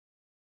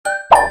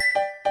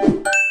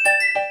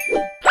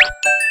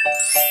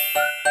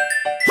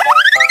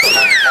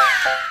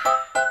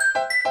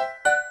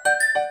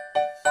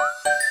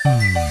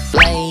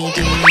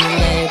Lady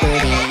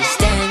Liberty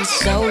stands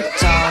so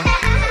tall,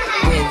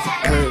 with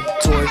her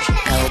torch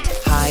held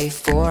high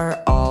for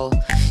all.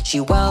 She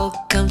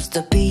welcomes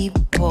the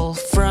people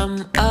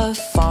from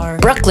afar,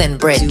 Brooklyn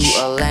Bridge,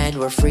 to a land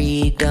where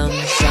freedom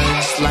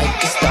shines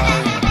like a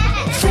star.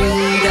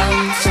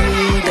 Freedom,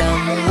 freedom,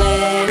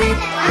 let it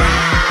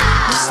ring.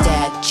 The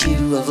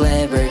Statue of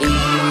Liberty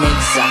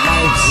makes a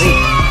heart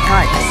sing.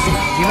 Guys,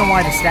 do you know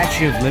why the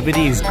Statue of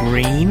Liberty is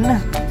green?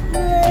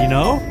 You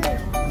know?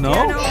 No?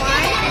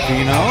 Do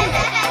you know?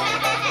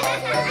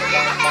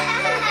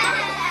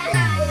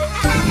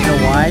 You know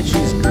why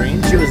she's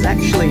green? She was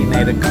actually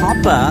made of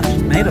copper.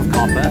 She's made of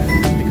copper.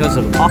 Because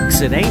of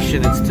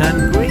oxidation, it's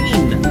turned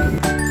green.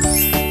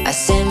 A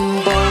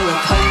symbol of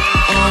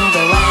hope and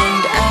the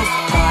land of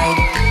pride,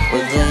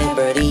 with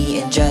liberty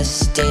and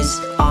justice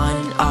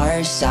on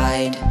our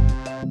side.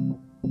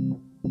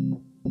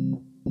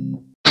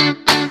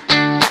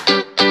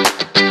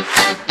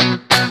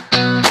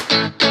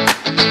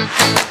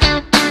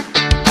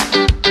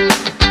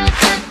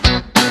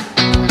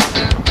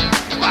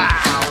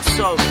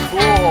 So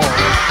cool!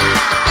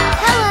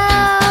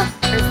 Hello!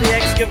 There's the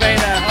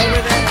excavator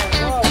over there.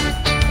 Whoa.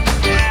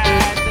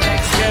 Yeah, it's an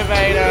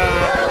excavator.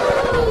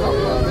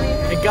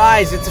 Hey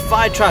guys, it's a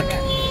fire truck.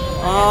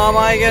 Oh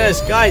my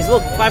goodness, guys,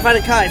 look,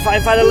 firefighter Kai,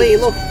 firefighter Lee,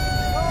 look.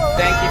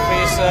 Thank you for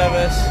your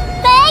service.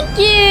 Thank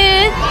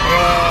you!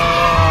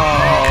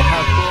 Whoa,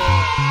 how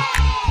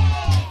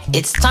cool.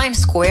 It's Times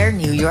Square,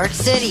 New York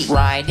City,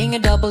 riding a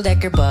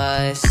double-decker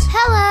bus.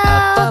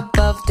 Hello! Up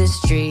above the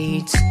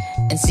streets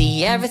and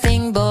see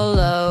everything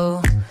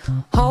below.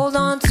 Hold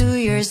on to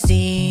your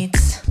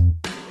seats.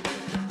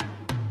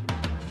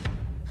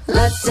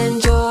 Let's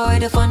enjoy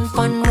the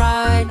fun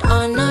ride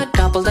on a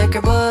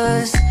double-decker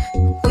bus.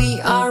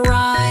 We are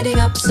riding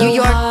up so New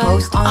York high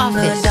Post on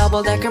Office. a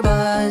double-decker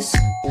bus.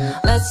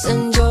 Let's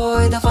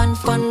enjoy the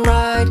fun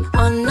ride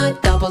on a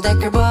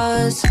double-decker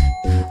bus.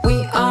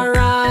 We are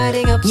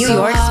riding up New so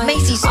York's high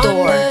Macy's on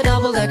store. the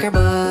double-decker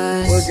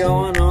bus. We're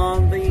going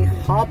on the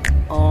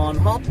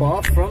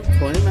hop-off from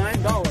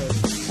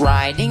 $29.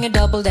 Riding a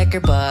double-decker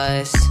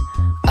bus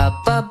up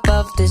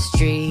above the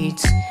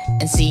streets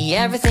and see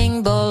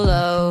everything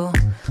below.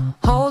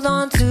 Hold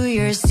on to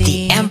your seats.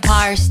 The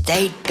Empire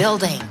State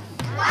Building.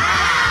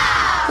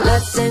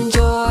 Let's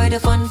enjoy the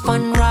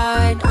fun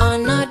ride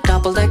on a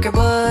double-decker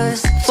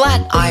bus.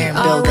 Flatiron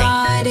Building.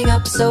 Riding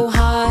up so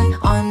high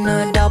on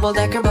a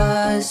double-decker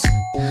bus.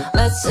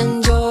 Let's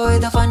enjoy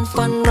the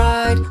fun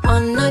ride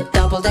on a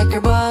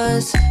double-decker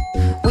bus.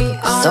 We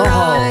are Soho.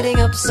 riding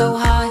up so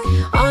high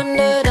on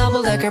a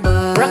double-decker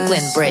bus.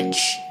 Brooklyn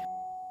Bridge.